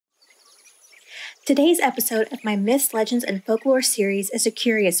Today's episode of my Myths, Legends, and Folklore series is a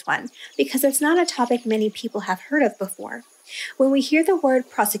curious one because it's not a topic many people have heard of before. When we hear the word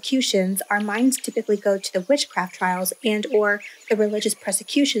prosecutions, our minds typically go to the witchcraft trials and or the religious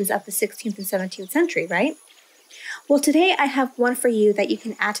persecutions of the 16th and 17th century, right? Well, today I have one for you that you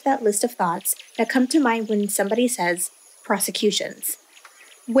can add to that list of thoughts that come to mind when somebody says prosecutions.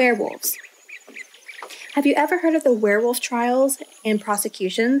 Werewolves. Have you ever heard of the werewolf trials and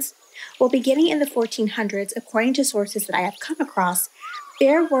prosecutions? Well, beginning in the 1400s, according to sources that I have come across, they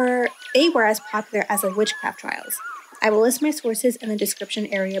were as popular as the witchcraft trials. I will list my sources in the description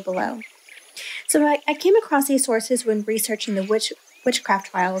area below. So I came across these sources when researching the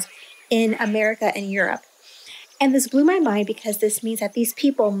witchcraft trials in America and Europe. And this blew my mind because this means that these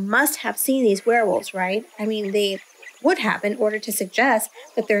people must have seen these werewolves, right? I mean, they would have in order to suggest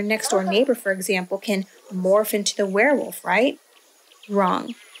that their next door neighbor, for example, can morph into the werewolf, right?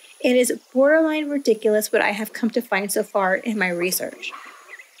 Wrong. It is borderline ridiculous what I have come to find so far in my research.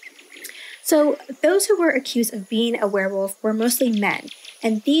 So those who were accused of being a werewolf were mostly men,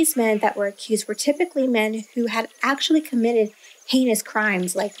 and these men that were accused were typically men who had actually committed heinous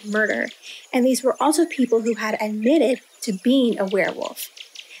crimes like murder, and these were also people who had admitted to being a werewolf.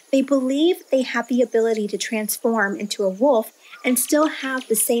 They believed they had the ability to transform into a wolf and still have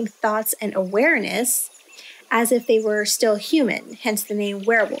the same thoughts and awareness as if they were still human, hence the name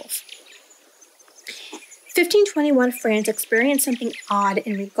werewolf. 1521 France experienced something odd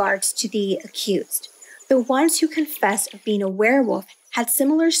in regards to the accused. The ones who confessed of being a werewolf had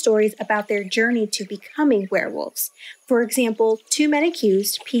similar stories about their journey to becoming werewolves. For example, two men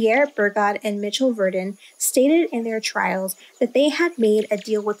accused, Pierre Burgot and Mitchell Verdon, stated in their trials that they had made a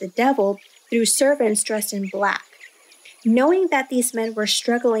deal with the devil through servants dressed in black. Knowing that these men were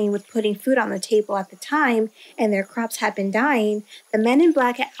struggling with putting food on the table at the time and their crops had been dying, the men in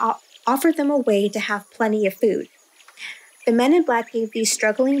black had offered them a way to have plenty of food. The men in black gave these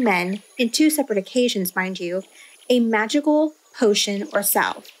struggling men, in two separate occasions, mind you, a magical potion or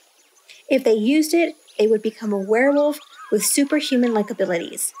salve. If they used it, they would become a werewolf with superhuman-like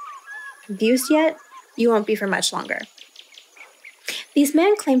abilities. Confused yet? You won't be for much longer. These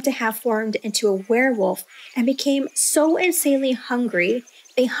men claimed to have formed into a werewolf and became so insanely hungry,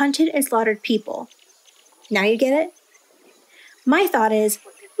 they hunted and slaughtered people. Now you get it? My thought is,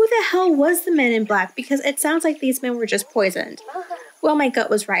 who the hell was the men in black? Because it sounds like these men were just poisoned. Well, my gut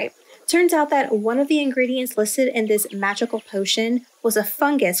was right. Turns out that one of the ingredients listed in this magical potion was a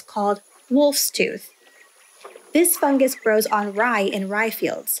fungus called wolf's tooth. This fungus grows on rye in rye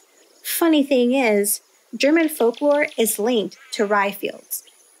fields. Funny thing is, German folklore is linked to rye fields.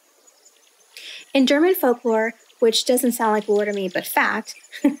 In German folklore, which doesn't sound like lore to me but fact,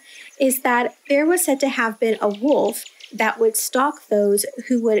 is that there was said to have been a wolf that would stalk those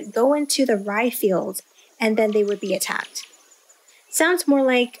who would go into the rye fields and then they would be attacked. Sounds more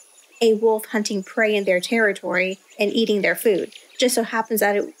like a wolf hunting prey in their territory and eating their food. Just so happens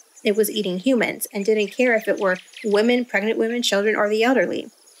that it was eating humans and didn't care if it were women, pregnant women, children, or the elderly.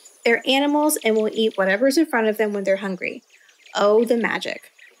 They're animals and will eat whatever's in front of them when they're hungry. Oh, the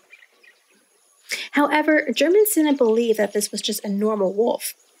magic. However, Germans didn't believe that this was just a normal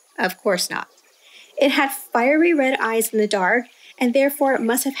wolf. Of course not. It had fiery red eyes in the dark, and therefore it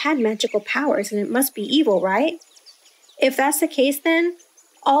must have had magical powers, and it must be evil, right? If that's the case, then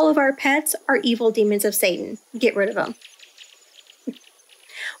all of our pets are evil demons of Satan. Get rid of them.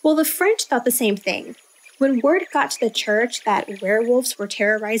 Well, the French thought the same thing. When word got to the church that werewolves were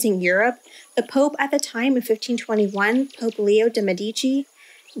terrorizing Europe, the Pope at the time in 1521, Pope Leo de' Medici,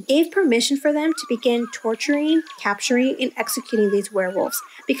 gave permission for them to begin torturing, capturing, and executing these werewolves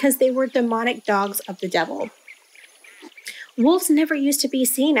because they were demonic dogs of the devil. Wolves never used to be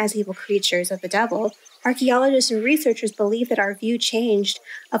seen as evil creatures of the devil. Archaeologists and researchers believe that our view changed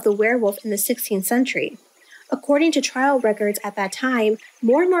of the werewolf in the 16th century. According to trial records at that time,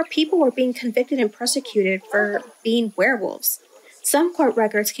 more and more people were being convicted and prosecuted for being werewolves. Some court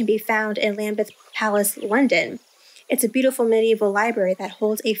records can be found in Lambeth Palace, London. It's a beautiful medieval library that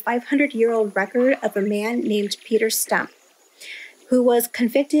holds a 500-year-old record of a man named Peter Stump, who was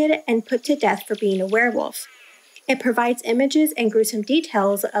convicted and put to death for being a werewolf. It provides images and gruesome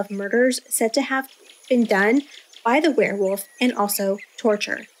details of murders said to have been done by the werewolf and also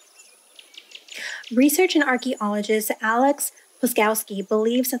torture. Research and archaeologist Alex Puskowski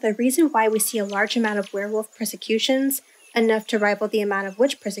believes that the reason why we see a large amount of werewolf persecutions, enough to rival the amount of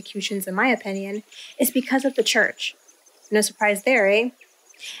witch persecutions in my opinion, is because of the church. No surprise there, eh?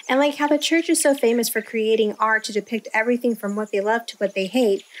 And like how the church is so famous for creating art to depict everything from what they love to what they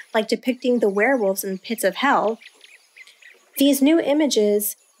hate, like depicting the werewolves in pits of hell, these new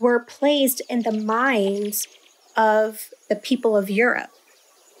images were placed in the minds of the people of Europe.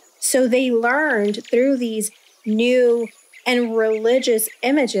 So they learned through these new and religious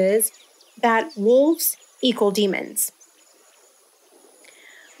images that wolves equal demons.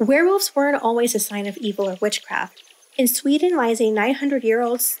 Werewolves weren't always a sign of evil or witchcraft. In Sweden lies a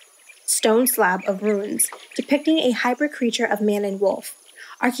 900-year-old stone slab of runes depicting a hybrid creature of man and wolf.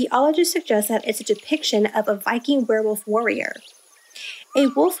 Archaeologists suggest that it's a depiction of a Viking werewolf warrior. A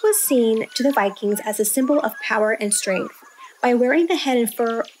wolf was seen to the Vikings as a symbol of power and strength. By wearing the head and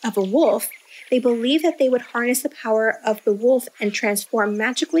fur of a wolf, they believed that they would harness the power of the wolf and transform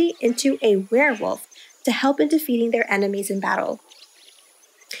magically into a werewolf to help in defeating their enemies in battle.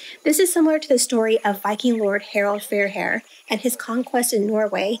 This is similar to the story of Viking lord Harald Fairhair and his conquest in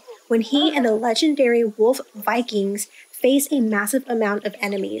Norway, when he and the legendary wolf Vikings faced a massive amount of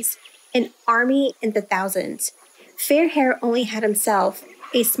enemies, an army in the thousands. Fairhair only had himself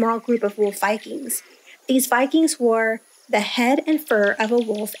a small group of wolf Vikings. These Vikings wore the head and fur of a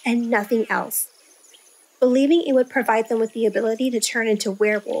wolf and nothing else, believing it would provide them with the ability to turn into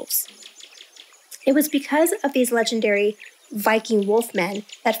werewolves. It was because of these legendary Viking wolfmen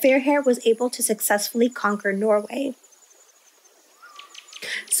that Fairhair was able to successfully conquer Norway.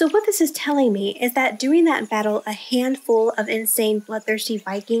 So what this is telling me is that during that battle, a handful of insane bloodthirsty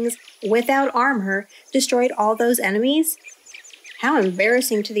Vikings without armor destroyed all those enemies? How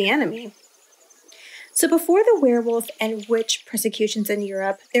embarrassing to the enemy. So before the werewolf and witch persecutions in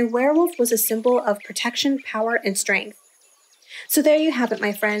Europe, their werewolf was a symbol of protection, power, and strength. So there you have it,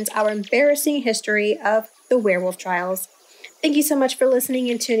 my friends, our embarrassing history of the werewolf trials. Thank you so much for listening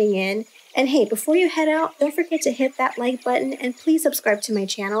and tuning in. And hey, before you head out, don't forget to hit that like button and please subscribe to my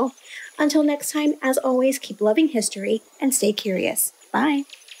channel. Until next time, as always, keep loving history and stay curious. Bye.